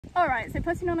Alright, so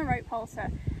putting on a rope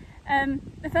halter.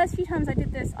 The first few times I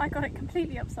did this, I got it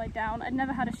completely upside down. I'd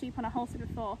never had a sheep on a halter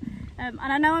before. And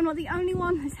I know I'm not the only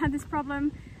one who's had this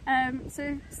problem.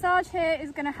 So Sarge here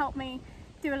is going to help me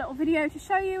do a little video to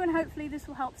show you, and hopefully this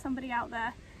will help somebody out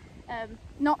there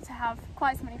not to have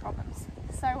quite so many problems.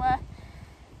 So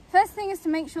first thing is to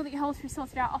make sure that your halter is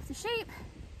sorted out off the sheep.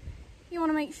 You want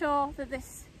to make sure that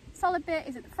this solid bit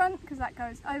is at the front, because that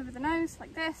goes over the nose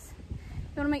like this.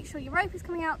 You want to make sure your rope is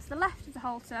coming out to the left of the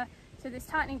halter, so this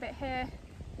tightening bit here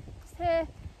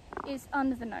is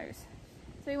under the nose.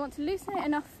 So you want to loosen it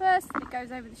enough first that it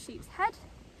goes over the sheep's head,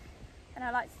 and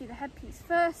I like to do the head piece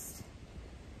first,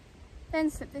 then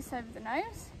slip this over the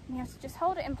nose, and you have to just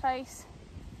hold it in place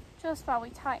just while we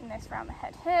tighten this around the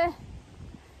head here.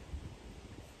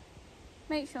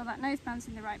 Make sure that noseband's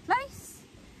in the right place,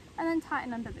 and then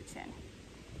tighten under the chin.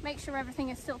 Make sure everything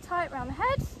is still tight around the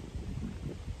head,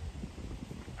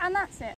 and that's it.